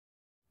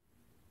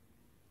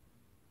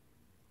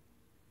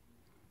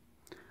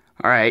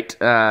All right,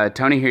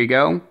 Tony, here you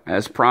go.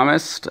 As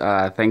promised,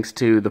 thanks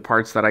to the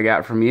parts that I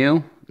got from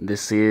you,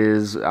 this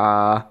is,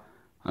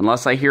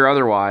 unless I hear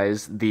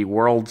otherwise, the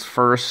world's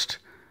first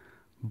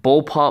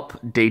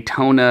Bullpup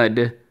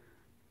Daytona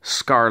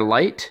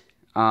SCAR-L.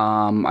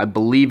 I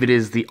believe it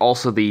is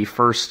also the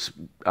first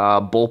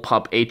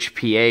Bullpup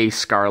HPA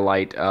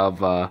SCAR-L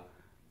of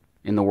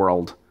in the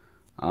world.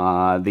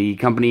 The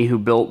company who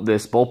built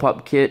this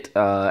Bullpup kit,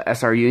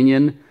 SR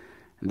Union,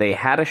 they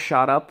had a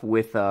shot up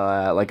with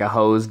like a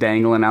hose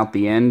dangling out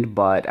the end,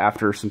 but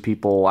after some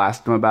people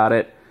asked them about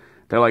it,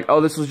 they're like,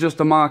 oh, this was just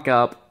a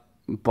mock-up,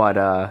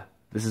 but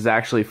this is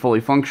actually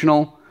fully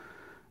functional.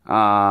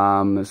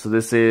 So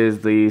this is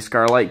the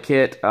SCAR-L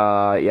kit.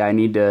 Yeah, I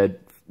need to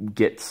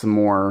get some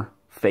more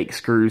fake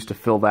screws to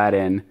fill that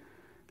in.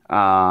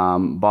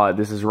 But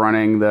this is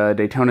running the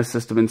Daytona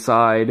system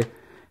inside,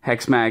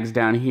 hex mags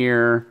down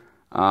here.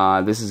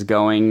 This is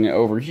going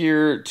over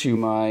here to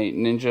my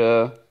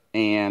Ninja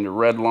and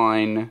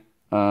Redline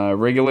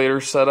regulator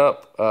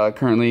setup.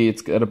 Currently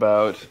it's at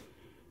about,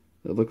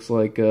 it looks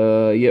like,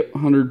 yep,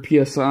 100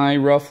 PSI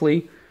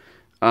roughly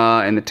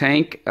in the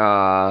tank.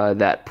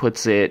 That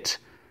puts it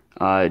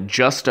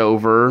just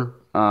over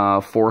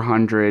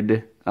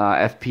 400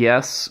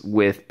 FPS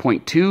with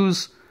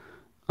 0.2s,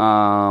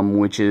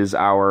 which is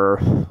our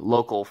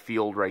local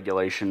field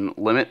regulation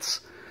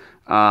limits.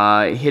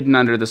 Hidden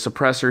under the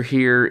suppressor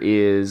here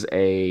is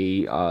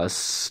a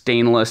solid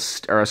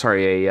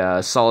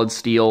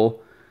steel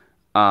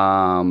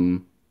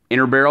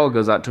inner barrel. It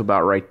goes out to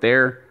about right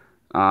there.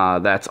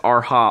 That's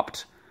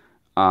R-hopped.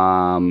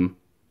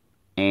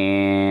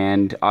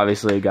 And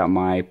obviously I got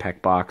my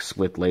PEC box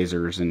with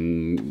lasers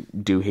and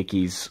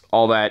doohickeys,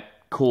 all that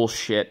cool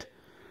shit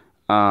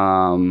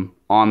on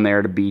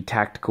there to be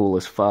tactical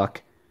as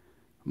fuck.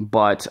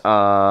 But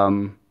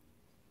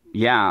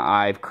yeah,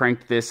 I've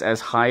cranked this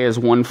as high as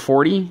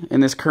 140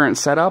 in this current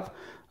setup.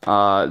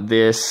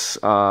 This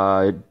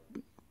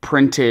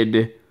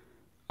printed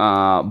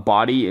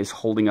body is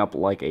holding up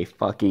like a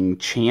fucking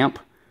champ.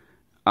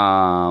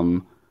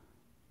 Yeah,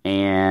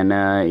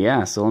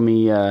 so let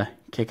me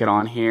kick it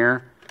on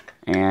here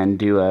and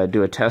do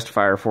a test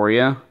fire for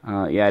you.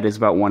 Yeah, it is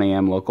about 1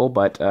 a.m. local,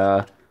 but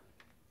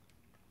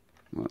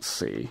let's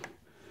see.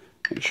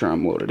 Make sure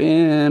I'm loaded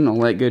in, all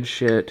that good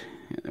shit.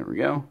 Yeah, there we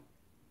go.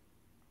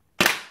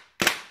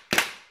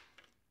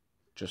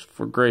 Just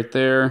for great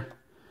there.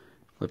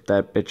 Flip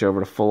that bitch over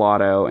to full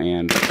auto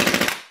and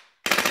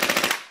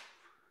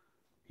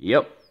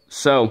yep.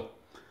 So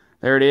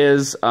there it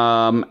is.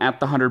 At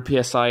the 100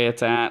 PSI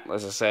it's at,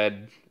 as I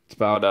said, it's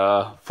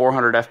about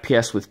 400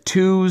 FPS with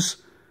 2s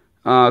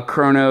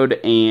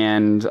chronoed,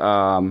 and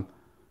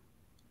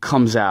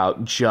comes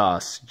out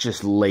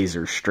just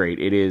laser straight.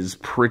 It is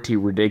pretty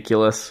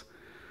ridiculous.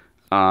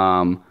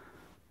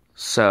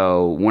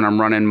 So when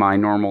I'm running my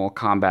normal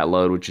combat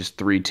load, which is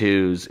 3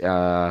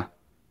 2s,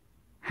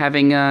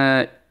 having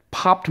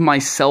popped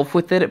myself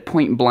with it at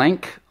point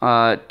blank,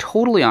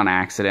 totally on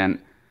accident.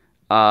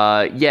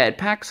 Yeah, it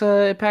packs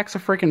a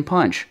freaking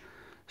punch.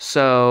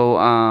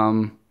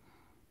 So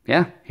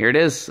yeah, here it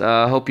is.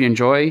 Hope you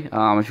enjoy.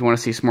 If you want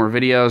to see some more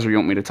videos or you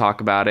want me to talk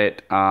about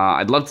it,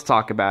 I'd love to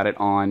talk about it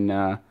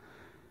on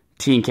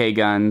T&K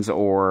Guns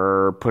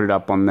or put it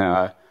up on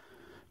the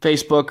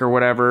Facebook or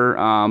whatever.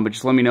 But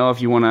just let me know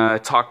if you want to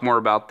talk more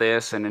about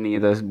this and any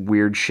of the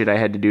weird shit I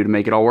had to do to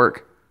make it all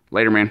work.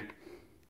 Later, man.